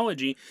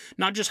technology,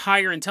 not just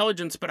higher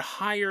intelligence, but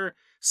higher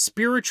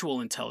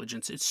spiritual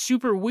intelligence. It's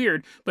super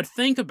weird, but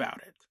think about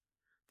it.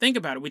 Think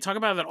about it. We talk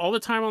about that all the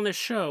time on this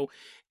show,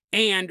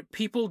 and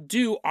people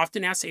do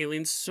often ask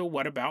aliens, so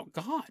what about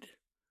God?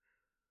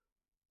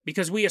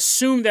 Because we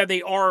assume that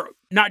they are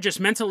not just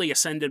mentally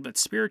ascended, but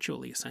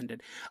spiritually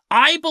ascended.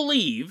 I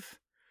believe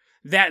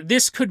that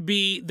this could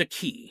be the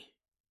key.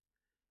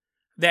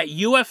 That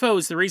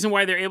UFOs, the reason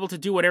why they're able to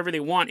do whatever they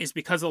want is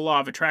because of the law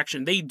of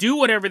attraction. They do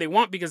whatever they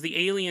want because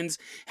the aliens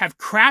have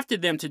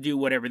crafted them to do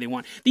whatever they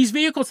want. These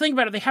vehicles, think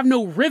about it, they have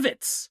no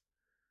rivets.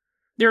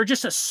 They're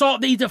just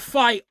assault. They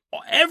defy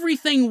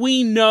everything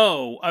we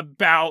know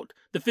about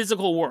the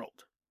physical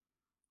world.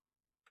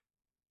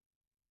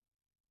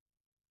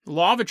 The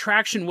law of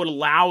attraction would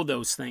allow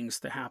those things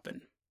to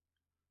happen.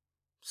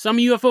 Some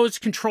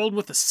UFOs controlled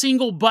with a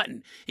single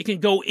button. It can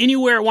go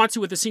anywhere it wants to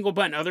with a single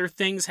button. Other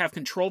things have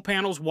control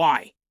panels.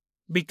 Why?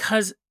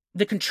 Because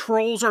the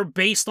controls are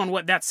based on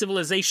what that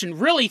civilization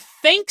really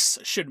thinks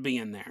should be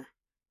in there.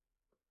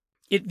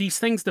 These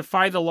things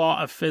defy the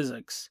law of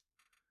physics.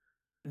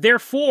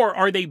 Therefore,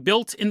 are they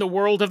built in the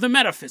world of the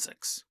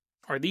metaphysics?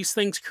 Are these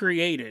things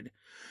created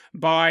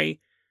by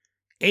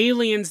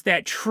aliens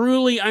that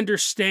truly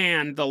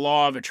understand the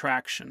law of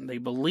attraction? They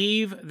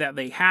believe that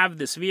they have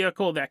this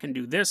vehicle that can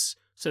do this,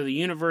 so the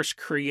universe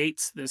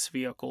creates this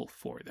vehicle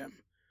for them.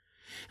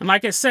 And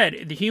like I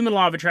said, the human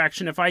law of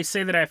attraction, if I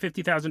say that I have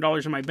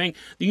 $50,000 in my bank,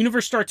 the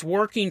universe starts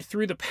working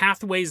through the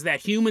pathways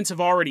that humans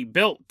have already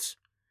built.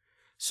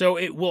 So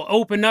it will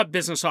open up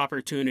business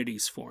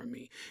opportunities for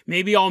me.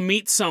 Maybe I'll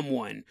meet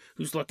someone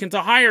who's looking to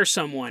hire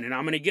someone, and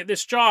I'm going to get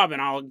this job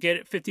and I'll get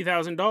it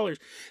 $50,000.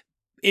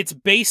 It's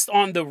based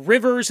on the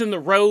rivers and the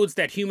roads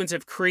that humans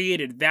have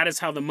created. That is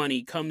how the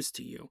money comes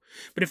to you.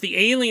 But if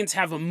the aliens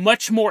have a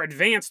much more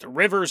advanced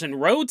rivers and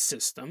road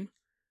system,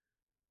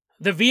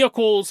 the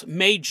vehicles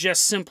may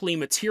just simply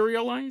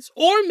materialize,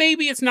 or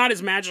maybe it's not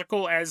as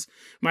magical as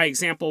my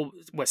example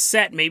was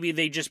set. Maybe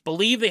they just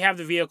believe they have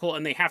the vehicle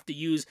and they have to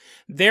use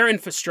their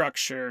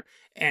infrastructure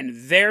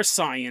and their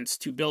science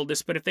to build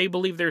this. But if they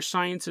believe their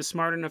science is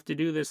smart enough to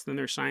do this, then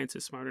their science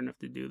is smart enough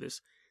to do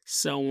this,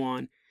 so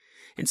on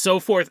and so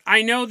forth.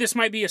 I know this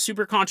might be a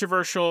super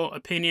controversial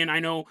opinion. I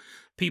know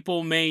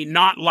people may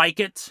not like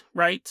it,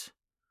 right?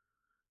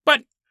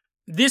 But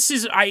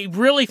I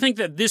really think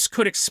that this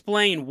could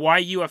explain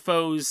why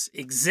UFOs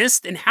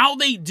exist and how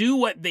they do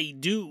what they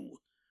do.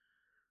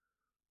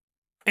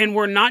 And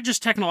we're not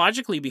just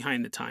technologically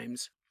behind the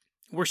times.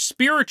 We're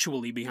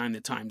spiritually behind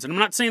the times. And I'm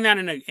not saying that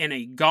in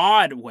a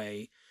God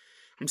way.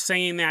 I'm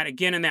saying that,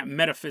 again, in that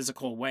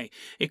metaphysical way.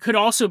 It could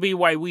also be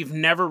why we've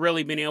never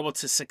really been able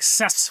to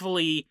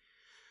successfully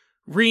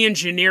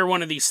re-engineer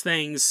one of these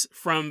things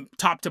from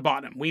top to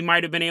bottom. We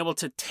might have been able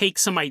to take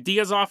some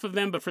ideas off of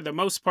them, but for the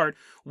most part,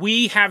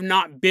 we have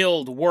not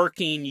built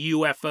working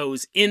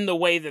UFOs in the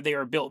way that they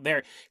are built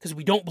there, because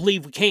we don't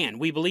believe we can.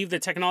 We believe the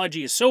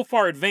technology is so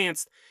far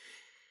advanced,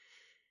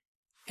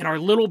 and our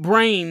little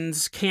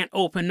brains can't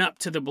open up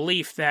to the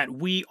belief that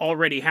we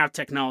already have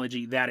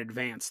technology that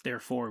advanced,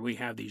 therefore we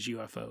have these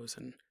UFOs.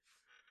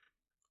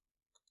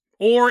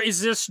 Or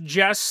is this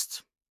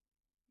just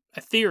a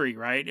theory,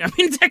 right? I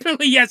mean,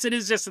 technically, yes, it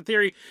is just a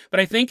theory,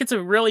 but I think it's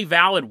a really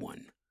valid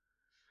one.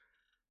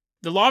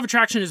 The law of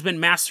attraction has been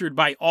mastered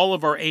by all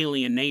of our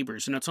alien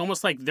neighbors, and it's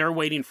almost like they're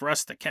waiting for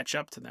us to catch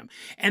up to them.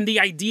 And the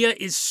idea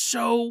is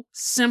so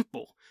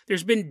simple.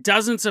 There's been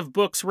dozens of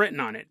books written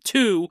on it.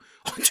 Two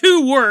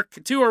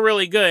are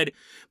really good,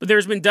 but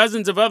there's been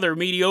dozens of other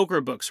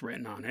mediocre books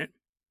written on it.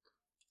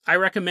 I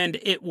recommend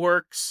It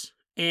Works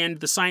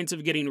and The Science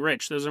of Getting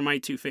Rich. Those are my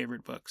two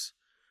favorite books.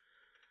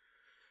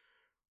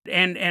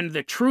 And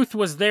the truth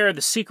was there,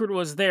 the secret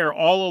was there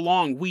all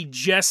along. We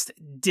just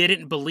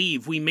didn't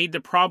believe. We made the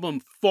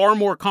problem far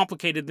more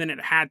complicated than it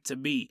had to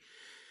be.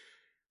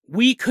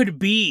 We could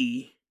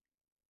be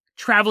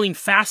traveling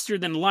faster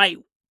than light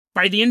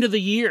by the end of the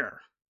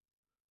year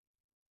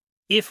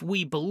if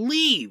we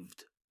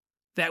believed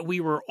that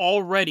we were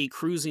already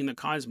cruising the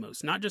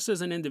cosmos, not just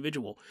as an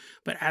individual,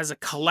 but as a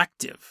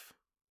collective.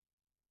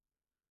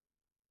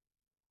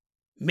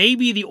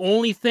 Maybe the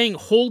only thing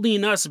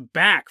holding us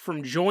back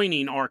from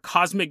joining our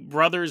cosmic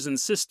brothers and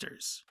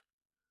sisters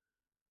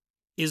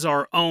is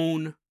our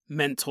own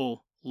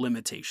mental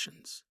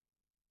limitations.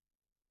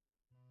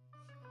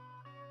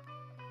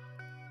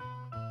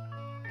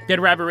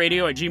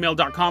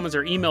 DeadRabbitRadio@gmail.com is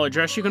our email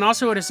address. You can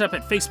also hit us up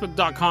at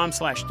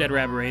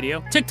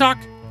Facebook.com/DeadRabbitRadio. TikTok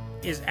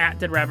is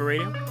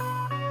 @DeadRabbitRadio.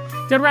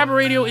 Dead Rabbit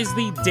Radio is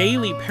the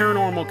daily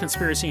paranormal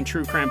conspiracy and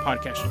true crime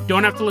podcast. You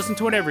don't have to listen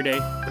to it every day,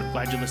 but I'm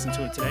glad you listened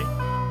to it today.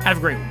 Have a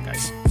great one,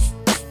 guys.